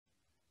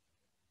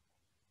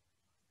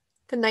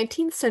The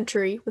 19th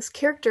century was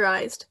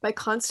characterized by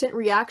constant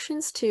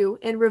reactions to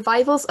and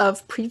revivals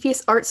of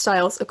previous art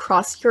styles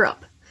across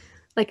Europe,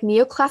 like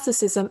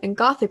Neoclassicism and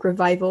Gothic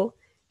revival,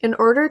 in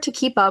order to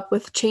keep up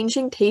with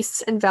changing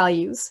tastes and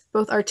values,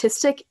 both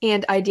artistic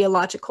and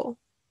ideological.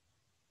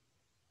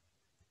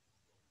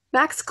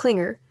 Max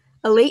Klinger,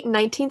 a late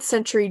 19th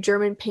century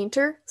German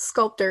painter,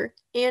 sculptor,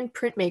 and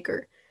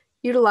printmaker,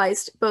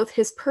 utilized both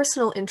his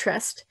personal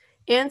interest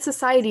and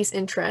society's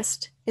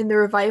interest in the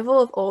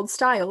revival of old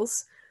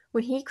styles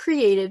when he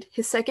created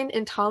his second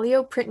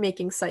intaglio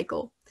printmaking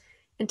cycle,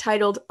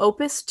 entitled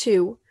Opus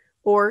 2,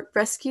 or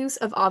Rescues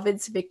of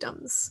Ovid's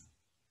Victims.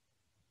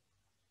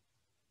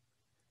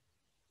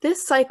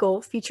 This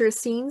cycle features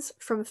scenes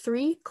from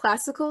three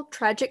classical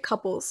tragic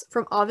couples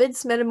from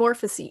Ovid's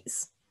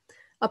Metamorphoses: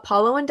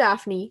 Apollo and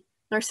Daphne,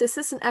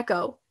 Narcissus and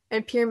Echo,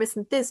 and Pyramus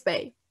and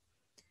Thisbe,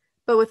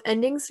 but with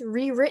endings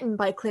rewritten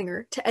by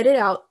Klinger to edit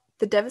out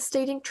the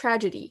devastating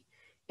tragedy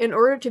in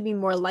order to be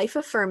more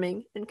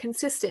life-affirming and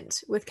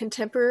consistent with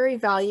contemporary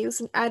values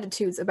and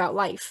attitudes about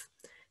life,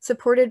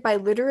 supported by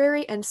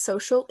literary and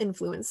social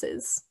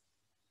influences.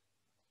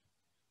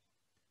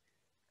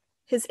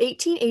 His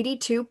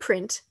 1882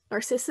 print,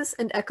 Narcissus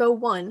and Echo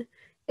I,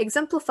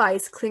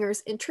 exemplifies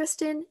Klinger's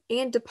interest in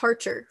and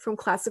departure from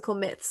classical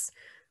myths,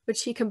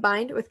 which he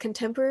combined with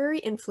contemporary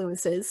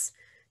influences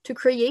to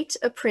create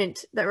a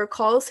print that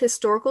recalls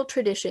historical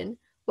tradition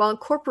while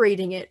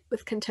incorporating it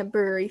with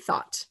contemporary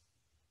thought.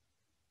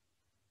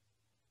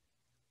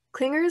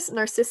 Klinger's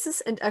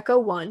Narcissus and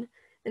Echo I,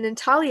 an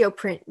intaglio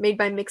print made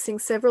by mixing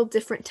several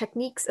different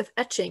techniques of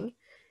etching,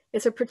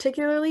 is a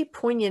particularly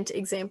poignant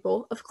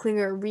example of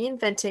Klinger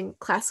reinventing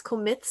classical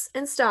myths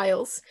and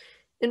styles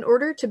in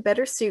order to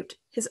better suit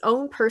his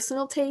own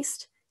personal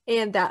taste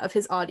and that of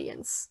his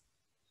audience.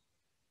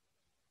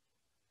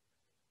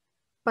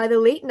 By the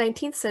late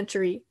 19th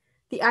century,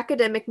 the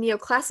academic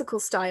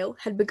neoclassical style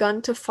had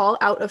begun to fall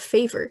out of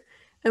favor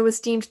and was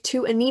deemed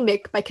too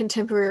anemic by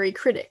contemporary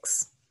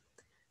critics.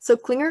 So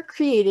Klinger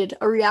created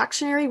a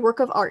reactionary work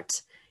of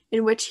art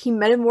in which he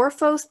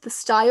metamorphosed the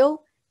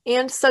style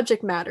and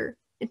subject matter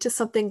into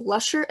something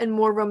lusher and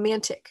more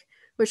romantic,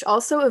 which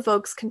also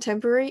evokes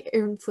contemporary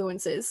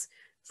influences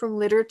from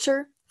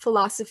literature,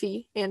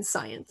 philosophy, and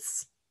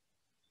science.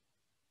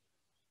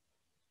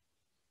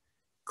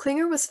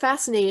 Klinger was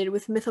fascinated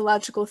with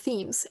mythological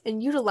themes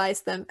and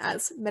utilized them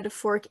as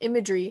metaphoric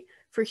imagery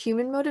for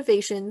human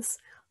motivations,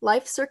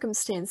 life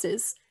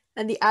circumstances,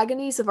 and the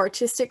agonies of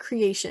artistic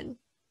creation.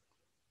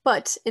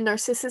 But in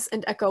Narcissus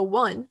and Echo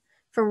I,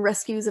 from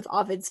Rescues of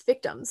Ovid's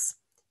Victims,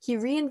 he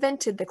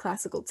reinvented the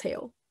classical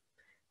tale,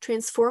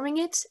 transforming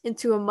it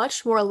into a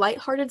much more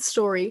lighthearted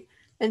story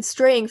and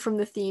straying from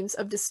the themes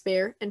of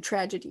despair and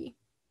tragedy.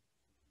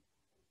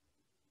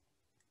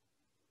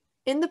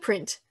 In the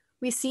print,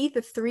 we see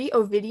the three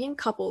Ovidian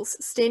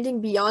couples standing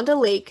beyond a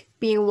lake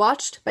being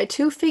watched by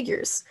two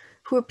figures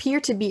who appear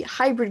to be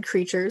hybrid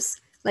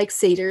creatures like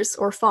satyrs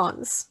or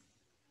fauns.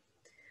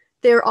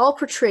 They are all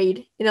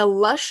portrayed in a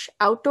lush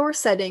outdoor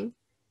setting,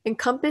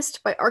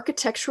 encompassed by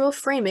architectural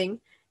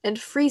framing and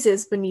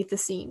friezes beneath the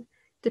scene,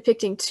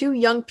 depicting two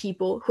young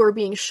people who are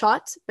being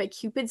shot by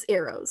Cupid's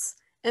arrows,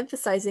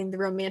 emphasizing the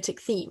romantic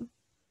theme.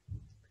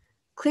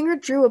 Klinger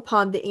drew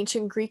upon the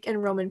ancient Greek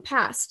and Roman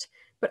past,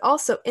 but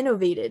also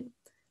innovated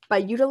by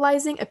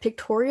utilizing a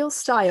pictorial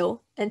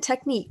style and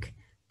technique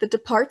that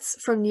departs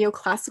from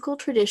neoclassical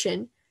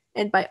tradition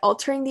and by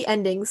altering the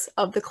endings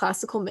of the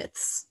classical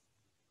myths.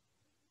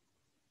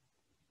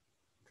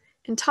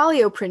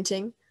 Intaglio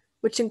printing,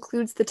 which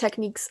includes the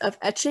techniques of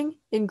etching,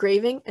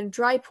 engraving, and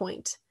dry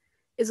point,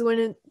 is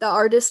when the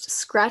artist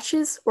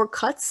scratches or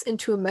cuts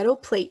into a metal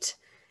plate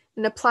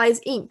and applies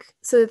ink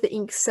so that the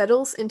ink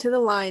settles into the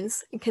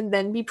lines and can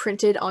then be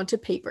printed onto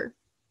paper.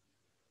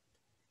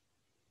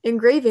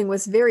 Engraving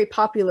was very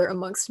popular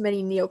amongst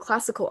many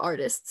neoclassical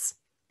artists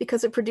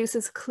because it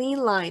produces clean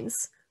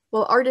lines,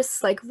 while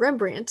artists like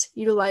Rembrandt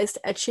utilized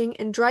etching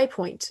and dry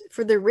point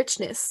for their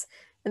richness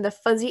and the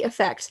fuzzy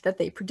effect that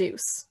they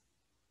produce.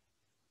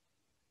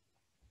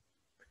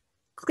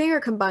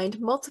 Klinger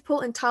combined multiple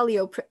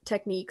intaglio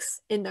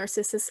techniques in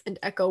Narcissus and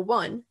Echo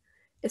I,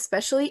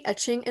 especially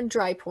etching and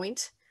dry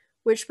point,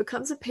 which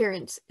becomes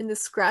apparent in the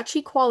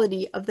scratchy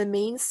quality of the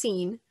main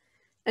scene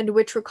and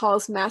which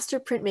recalls master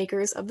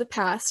printmakers of the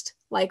past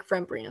like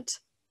Rembrandt.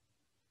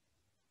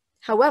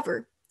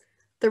 However,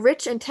 the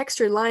rich and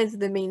textured lines of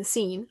the main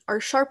scene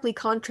are sharply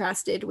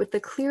contrasted with the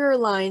clearer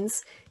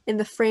lines in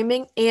the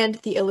framing and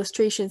the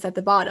illustrations at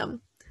the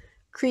bottom,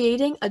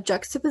 creating a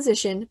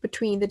juxtaposition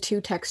between the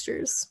two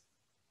textures.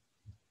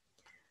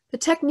 The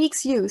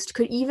techniques used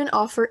could even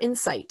offer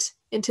insight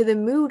into the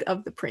mood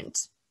of the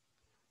print.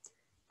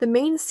 The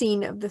main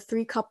scene of the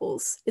three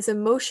couples is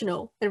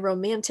emotional and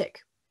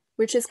romantic,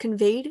 which is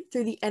conveyed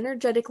through the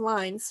energetic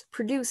lines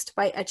produced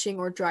by etching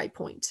or dry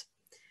point,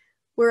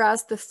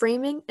 whereas the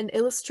framing and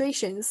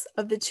illustrations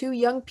of the two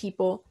young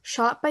people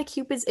shot by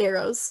Cupid's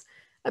arrows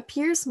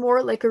appears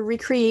more like a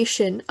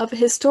recreation of a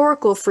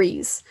historical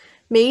frieze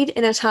made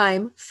in a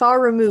time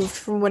far removed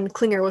from when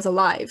Klinger was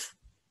alive.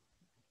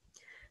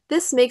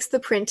 This makes the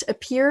print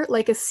appear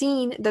like a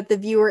scene that the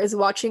viewer is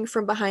watching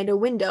from behind a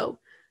window,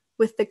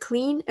 with the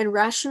clean and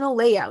rational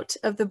layout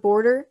of the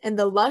border and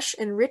the lush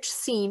and rich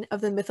scene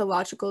of the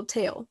mythological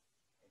tale.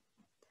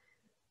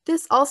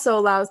 This also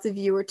allows the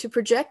viewer to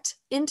project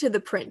into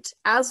the print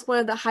as one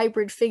of the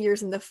hybrid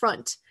figures in the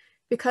front,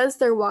 because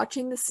they're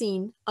watching the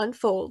scene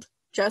unfold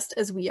just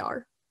as we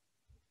are.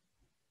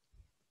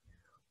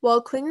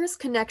 While Klinger's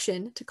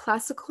connection to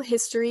classical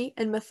history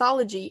and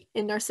mythology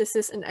in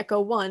Narcissus and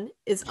Echo I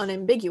is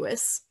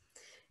unambiguous,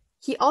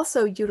 he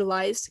also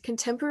utilized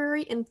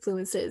contemporary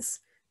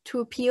influences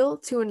to appeal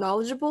to a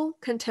knowledgeable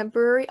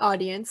contemporary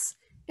audience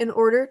in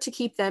order to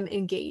keep them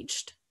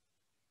engaged.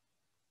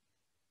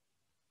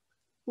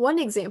 One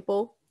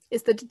example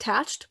is the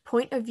detached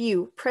point of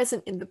view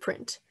present in the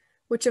print,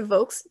 which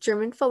evokes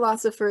German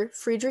philosopher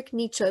Friedrich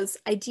Nietzsche's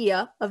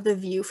idea of the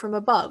view from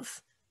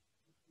above.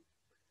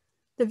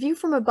 The view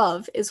from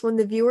above is when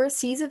the viewer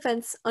sees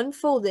events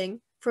unfolding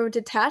from a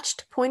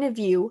detached point of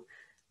view,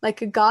 like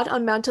a god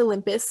on Mount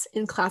Olympus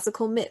in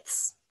classical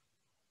myths.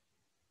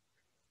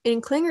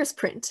 In Klinger's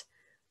print,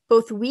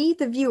 both we,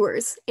 the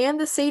viewers, and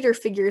the satyr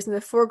figures in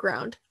the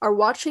foreground are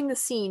watching the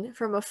scene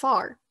from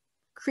afar,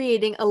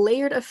 creating a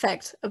layered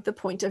effect of the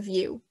point of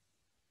view.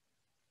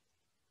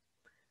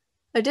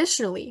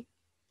 Additionally,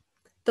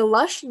 the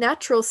lush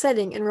natural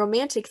setting and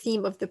romantic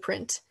theme of the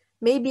print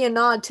may be a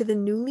nod to the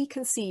newly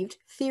conceived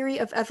theory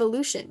of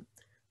evolution,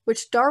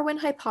 which Darwin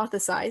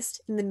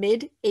hypothesized in the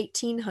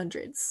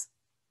mid-1800s.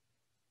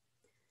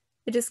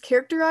 It is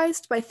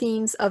characterized by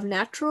themes of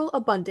natural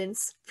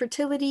abundance,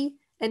 fertility,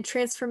 and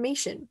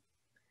transformation,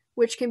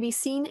 which can be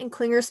seen in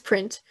Klinger's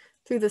print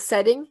through the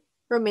setting,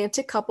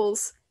 romantic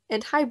couples,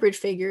 and hybrid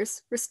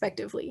figures,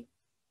 respectively.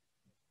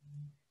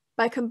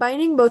 By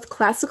combining both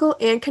classical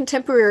and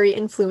contemporary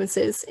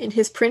influences in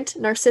his print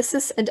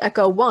Narcissus and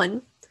Echo I,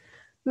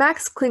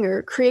 Max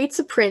Klinger creates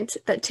a print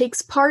that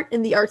takes part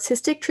in the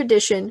artistic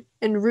tradition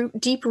and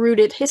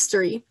deep-rooted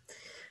history,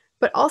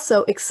 but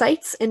also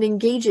excites and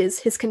engages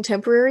his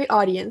contemporary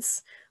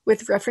audience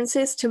with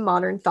references to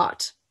modern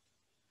thought.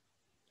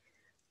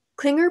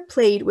 Klinger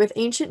played with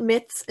ancient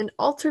myths and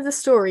altered the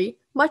story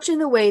much in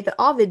the way that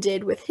Ovid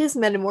did with his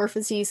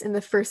metamorphoses in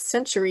the 1st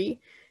century,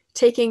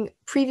 taking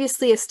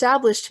previously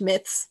established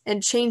myths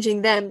and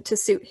changing them to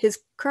suit his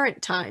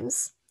current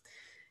times.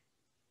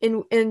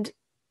 And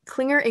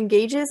Klinger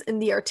engages in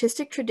the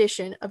artistic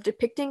tradition of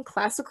depicting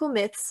classical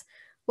myths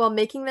while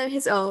making them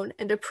his own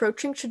and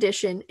approaching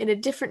tradition in a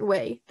different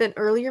way than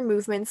earlier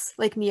movements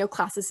like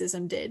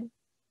Neoclassicism did.